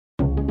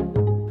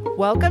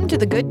Welcome to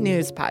the Good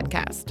News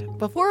Podcast.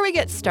 Before we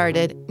get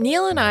started,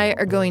 Neil and I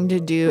are going to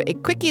do a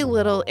quickie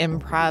little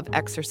improv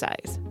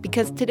exercise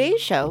because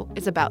today's show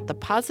is about the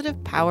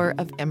positive power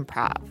of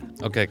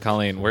improv. Okay,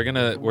 Colleen, we're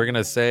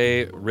gonna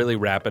say really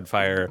rapid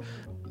fire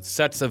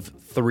sets of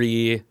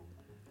 3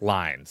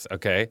 lines,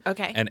 okay?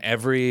 Okay. And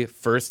every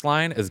first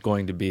line is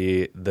going to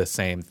be the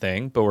same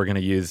thing, but we're gonna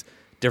use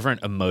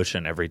different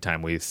emotion every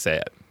time we say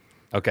it.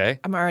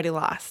 Okay? I'm already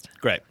lost.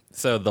 Great.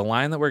 So the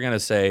line that we're gonna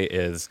say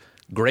is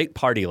great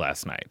party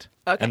last night.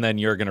 Okay. And then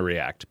you're gonna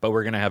react, but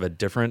we're gonna have a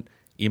different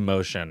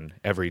emotion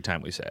every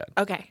time we say it.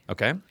 Okay.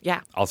 Okay? Yeah.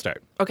 I'll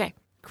start. Okay.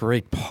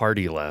 Great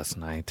party last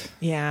night.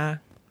 Yeah.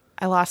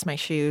 I lost my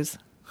shoes.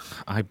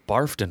 I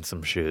barfed in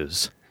some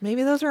shoes.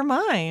 Maybe those were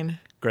mine.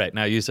 Great.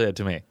 Now you say it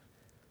to me.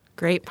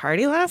 Great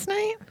party last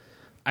night?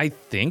 I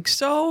think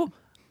so.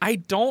 I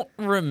don't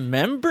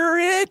remember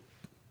it.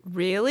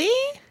 Really?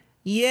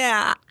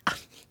 Yeah.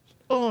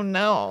 Oh,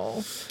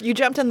 no. You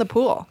jumped in the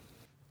pool.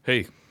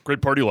 Hey, great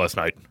party last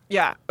night.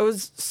 Yeah, it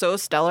was so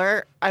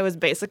stellar. I was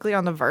basically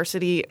on the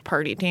varsity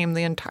party team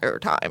the entire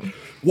time.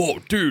 Whoa,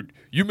 dude,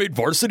 you made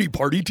varsity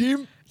party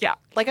team? Yeah,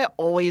 like I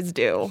always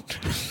do.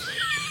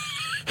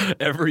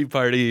 Every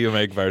party you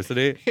make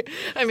varsity?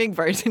 I make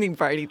varsity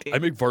party team. I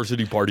make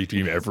varsity party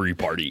team every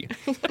party.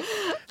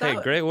 Hey,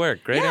 great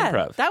work. Great yeah,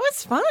 improv. That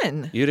was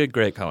fun. You did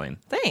great, Colleen.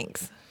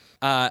 Thanks.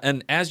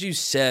 And as you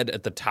said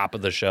at the top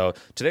of the show,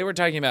 today we're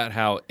talking about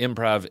how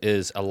improv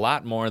is a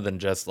lot more than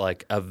just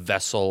like a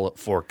vessel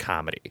for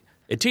comedy.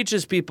 It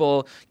teaches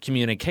people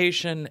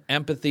communication,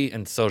 empathy,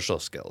 and social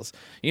skills.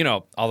 You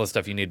know, all the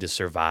stuff you need to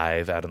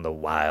survive out in the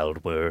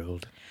wild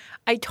world.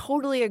 I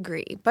totally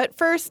agree. But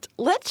first,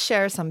 let's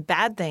share some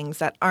bad things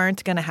that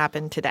aren't going to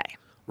happen today.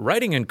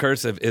 Writing in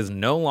cursive is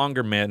no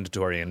longer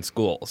mandatory in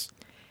schools.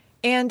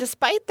 And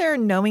despite their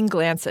knowing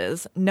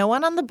glances, no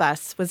one on the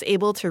bus was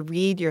able to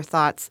read your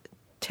thoughts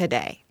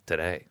today.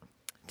 Today.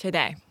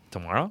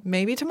 Tomorrow?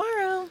 Maybe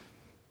tomorrow.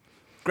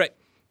 Great.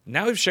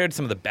 Now we've shared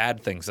some of the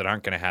bad things that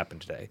aren't going to happen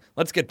today.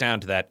 Let's get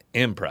down to that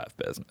improv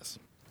business.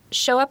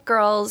 Show Up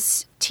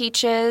Girls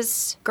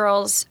teaches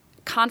girls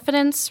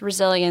confidence,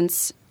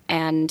 resilience,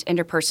 and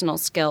interpersonal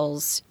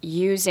skills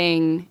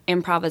using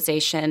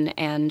improvisation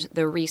and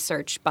the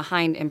research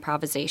behind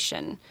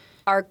improvisation.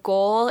 Our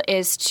goal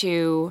is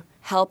to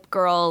help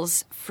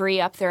girls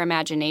free up their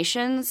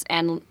imaginations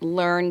and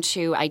learn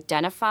to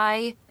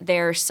identify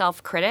their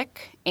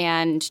self-critic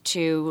and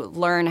to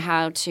learn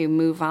how to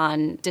move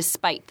on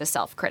despite the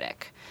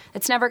self-critic.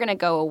 It's never going to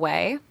go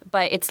away,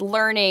 but it's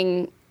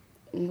learning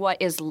what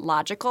is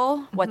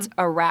logical, what's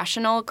a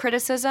rational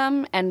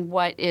criticism, and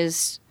what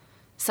is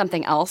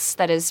something else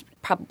that is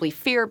probably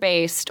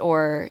fear-based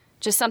or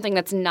just something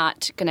that's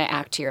not going to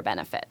act to your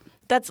benefit.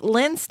 That's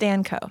Lynn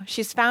Stanko.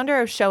 She's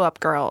founder of Show Up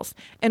Girls,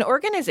 an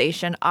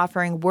organization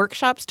offering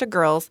workshops to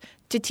girls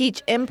to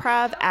teach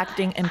improv,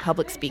 acting, and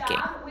public speaking.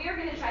 We are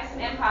going to try some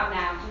improv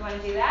now. Do you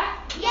want to do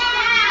that? Yeah!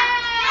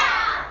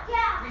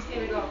 So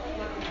you're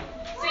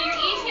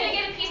each going to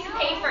get a piece of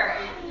paper,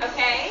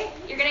 okay?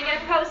 You're going to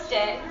get a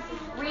Post-it.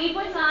 Read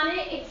what's on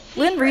it.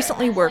 Lynn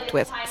recently worked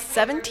with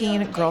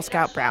 17 Girl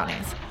Scout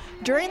brownies.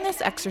 During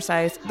this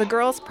exercise, the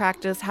girls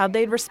practiced how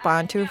they'd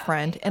respond to a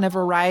friend in a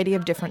variety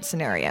of different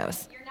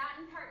scenarios.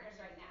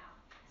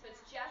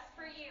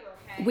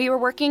 We were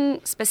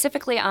working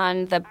specifically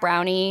on the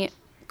brownie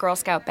Girl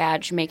Scout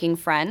badge making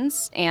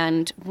friends,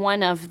 and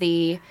one of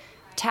the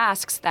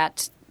tasks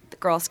that the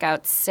Girl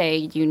Scouts say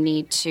you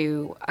need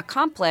to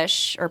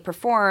accomplish or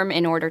perform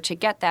in order to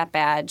get that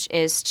badge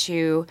is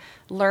to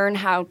learn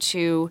how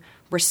to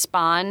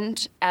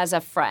respond as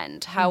a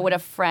friend. How would a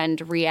friend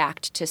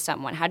react to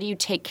someone? How do you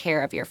take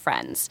care of your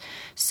friends?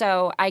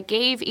 So I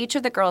gave each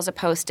of the girls a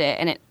Post-it,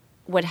 and it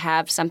would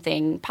have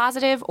something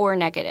positive or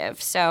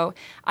negative. So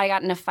I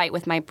got in a fight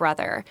with my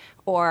brother,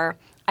 or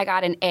I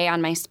got an A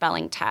on my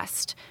spelling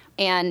test.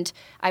 And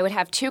I would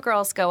have 2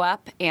 girls go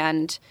up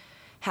and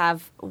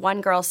have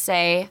one girl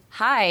say,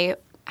 "Hi,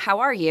 how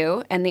are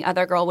you?" And the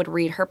other girl would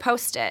read her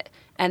Post-it.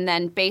 And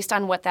then based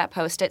on what that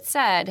Post-it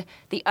said,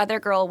 the other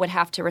girl would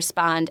have to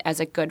respond as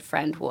a good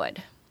friend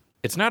would.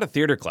 It's not a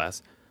theater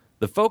class.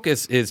 The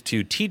focus is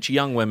to teach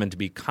young women to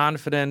be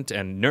confident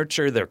and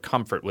nurture their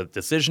comfort with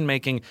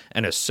decision-making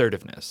and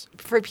assertiveness.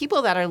 For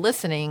people that are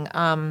listening,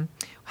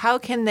 how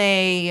can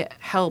they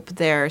help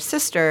their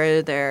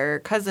sister, their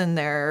cousin,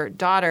 their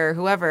daughter,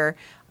 whoever,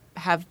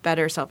 have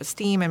better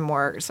self-esteem and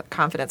more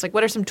confidence? Like,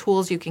 what are some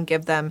tools you can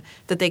give them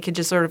that they could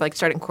just sort of like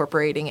start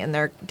incorporating in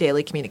their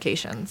daily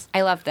communications?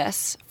 I love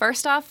this.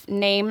 First off,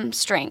 name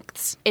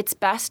strengths. It's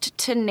best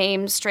to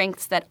name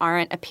strengths that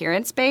aren't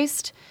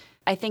appearance-based.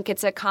 I think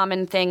it's a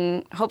common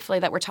thing, hopefully,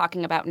 that we're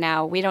talking about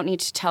now. We don't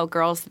need to tell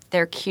girls that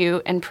they're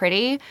cute and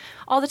pretty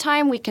all the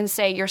time. We can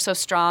say, you're so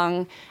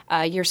strong,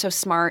 you're so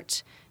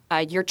smart,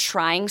 you're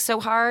trying so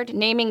hard.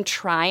 Naming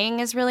trying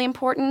is really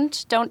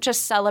important. Don't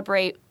just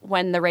celebrate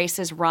when the race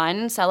is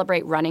run.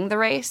 Celebrate running the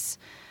race.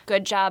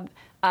 Good job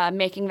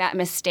making that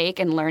mistake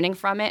and learning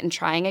from it and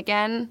trying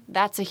again,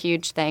 that's a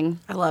huge thing.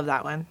 I love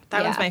that one.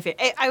 That one's my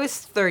favorite. I was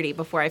 30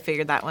 before I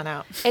figured that one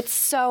out. It's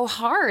so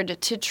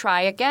hard to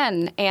try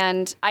again.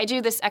 And I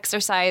do this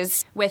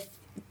exercise with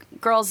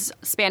girls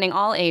spanning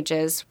all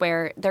ages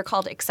where they're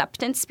called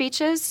acceptance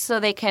speeches. So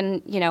they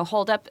can,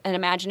 hold up an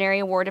imaginary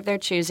award of their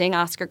choosing,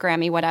 Oscar,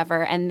 Grammy,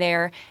 whatever, and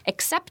they're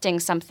accepting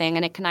something.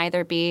 And it can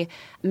either be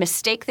a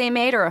mistake they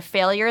made or a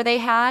failure they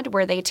had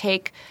where they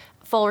take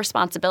full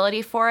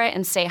responsibility for it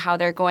and say how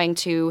they're going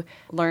to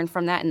learn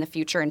from that in the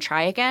future and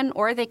try again.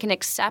 Or they can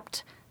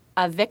accept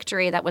a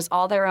victory that was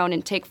all their own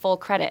and take full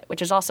credit,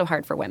 which is also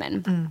hard for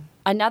women.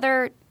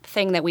 Another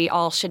thing that we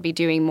all should be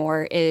doing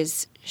more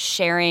is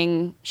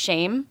sharing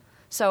shame.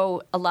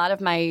 So a lot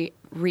of my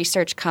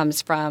research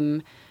comes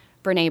from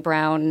Brené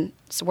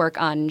Brown's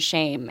work on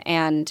shame.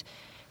 And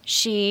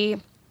she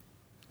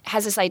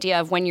has this idea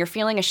of when you're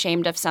feeling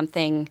ashamed of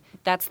something,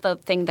 that's the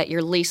thing that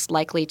you're least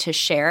likely to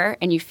share.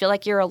 And you feel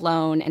like you're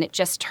alone, and it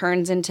just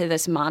turns into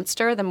this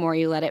monster the more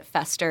you let it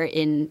fester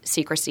in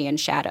secrecy and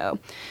shadow.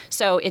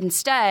 So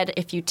instead,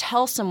 if you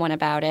tell someone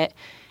about it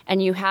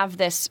and you have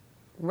this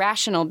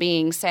rational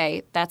being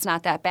say, that's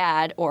not that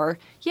bad, or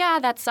yeah,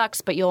 that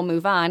sucks, but you'll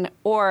move on,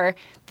 or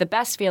the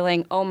best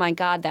feeling, oh my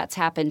God, that's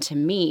happened to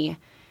me,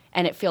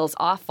 and it feels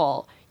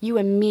awful, you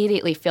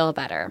immediately feel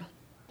better.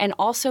 And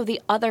also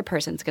the other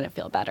person's going to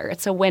feel better.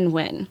 It's a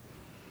win-win.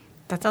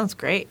 That sounds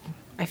great.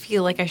 I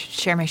feel like I should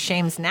share my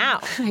shames now.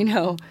 I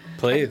know.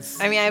 Please.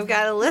 I mean, I've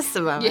got a list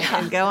of them. Yeah.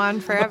 I could go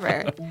on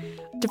forever.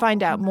 To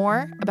find out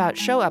more about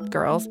Show Up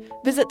Girls,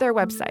 visit their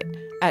website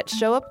at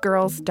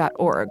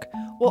showupgirls.org.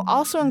 We'll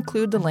also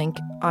include the link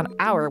on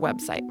our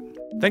website.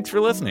 Thanks for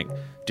listening.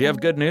 Do you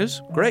have good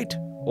news? Great.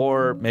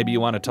 Or maybe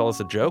you want to tell us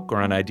a joke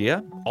or an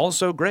idea?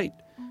 Also great.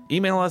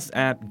 Email us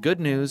at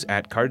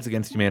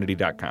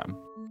goodnews@cardsagainsthumanity.com.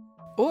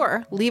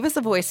 Or leave us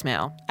a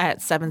voicemail at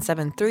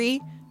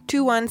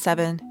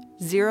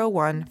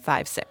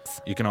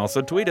 773-217-0156. You can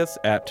also tweet us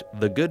at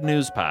The Good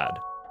News Pod.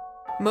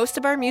 Most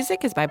of our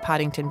music is by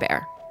Poddington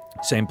Bear.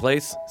 Same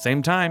place,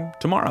 same time,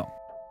 tomorrow.